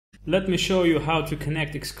Let me show you how to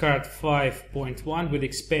connect Xcard 5.1 with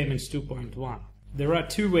Xpayments 2.1. There are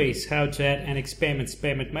two ways how to add an Xpayments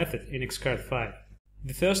payment method in Xcard 5.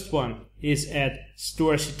 The first one is add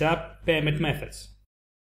Store Setup Payment Methods.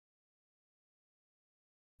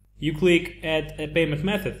 You click Add a Payment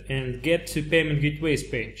Method and get to Payment Gateways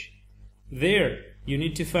page. There, you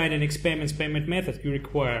need to find an Xpayments payment method you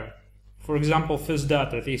require. For example, First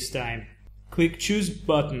Data this time. Click Choose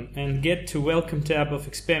button and get to Welcome tab of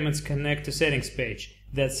Xpayments Connector settings page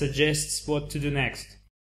that suggests what to do next.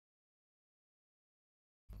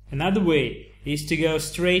 Another way is to go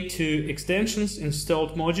straight to Extensions,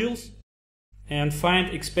 Installed Modules and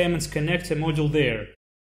find Xpayments Connector module there.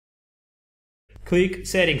 Click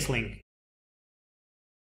Settings link.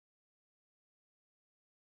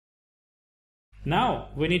 Now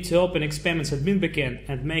we need to open Xpayments admin backend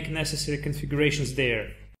and make necessary configurations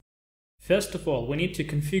there. First of all, we need to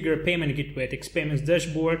configure a payment gateway at Xpayments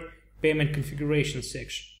dashboard Payment Configuration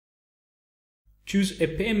section. Choose a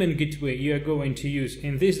payment gateway you are going to use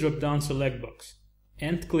in this drop-down select box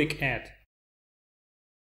and click Add.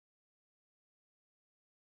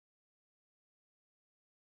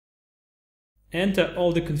 Enter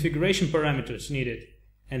all the configuration parameters needed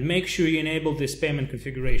and make sure you enable this payment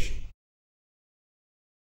configuration.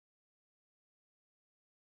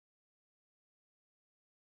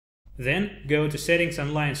 Then go to Settings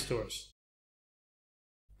Online Stores.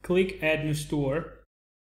 Click Add New Store.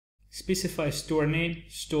 Specify store name,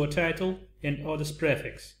 store title and orders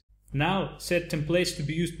prefix. Now set templates to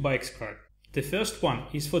be used by Xcard. The first one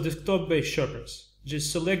is for desktop-based shoppers.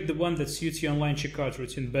 Just select the one that suits your online checkout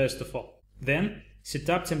routine best of all. Then set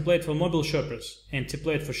up template for mobile shoppers and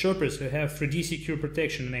template for shoppers who have 3D secure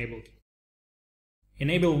protection enabled.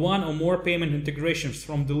 Enable one or more payment integrations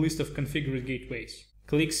from the list of configured gateways.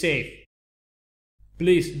 Click Save.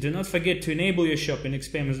 Please do not forget to enable your shop in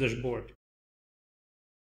Xpayments dashboard.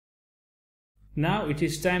 Now it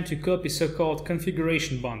is time to copy so-called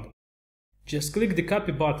configuration bundle. Just click the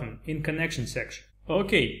Copy button in Connection section.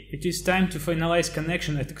 Okay, it is time to finalize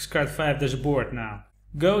connection at Xcard 5 dashboard now.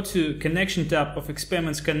 Go to Connection tab of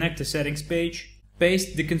Xpayments Connector settings page,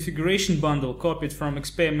 paste the configuration bundle copied from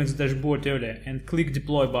Xpayments dashboard earlier and click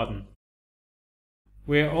Deploy button.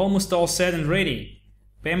 We are almost all set and ready.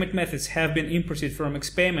 Payment methods have been imported from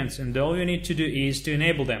Xpayments and all you need to do is to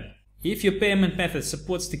enable them. If your payment method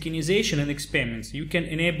supports tokenization in Xpayments, you can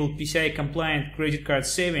enable PCI-compliant credit card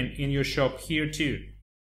saving in your shop here too.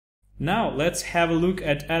 Now let's have a look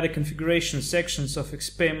at other configuration sections of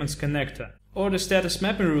Xpayments Connector. Order Status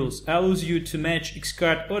Mapping Rules allows you to match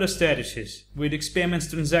Xcard order statuses with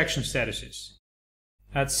Xpayments transaction statuses.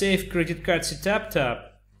 At Save Credit Card Setup tab,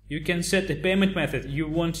 you can set the payment method you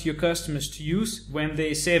want your customers to use when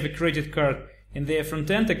they save a credit card in their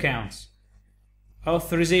front-end accounts,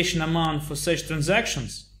 authorization amount for such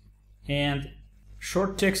transactions, and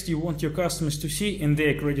short text you want your customers to see in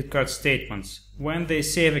their credit card statements when they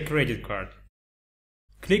save a credit card.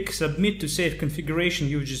 Click Submit to save configuration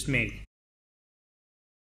you just made.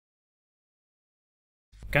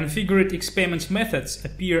 Configured Xpayments methods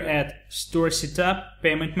appear at Store Setup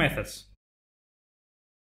Payment Methods.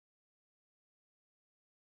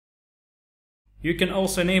 You can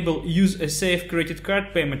also enable Use a Save Credit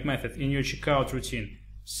Card payment method in your checkout routine,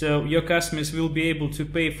 so your customers will be able to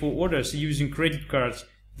pay for orders using credit cards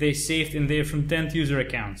they saved in their front-end user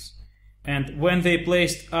accounts, and when they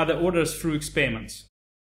placed other orders through Xpayments.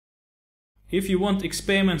 If you want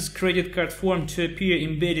Xpayments credit card form to appear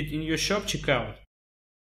embedded in your shop checkout,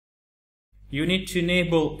 you need to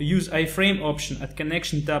enable Use iframe option at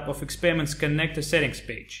Connection tab of Xpayments Connector settings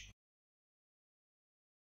page.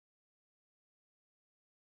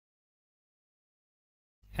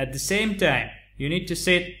 At the same time, you need to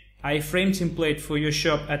set iframe template for your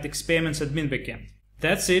shop at Xpayments admin backend.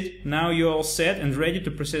 That's it, now you're all set and ready to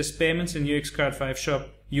process payments in your Xcard 5 shop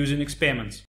using Xpayments.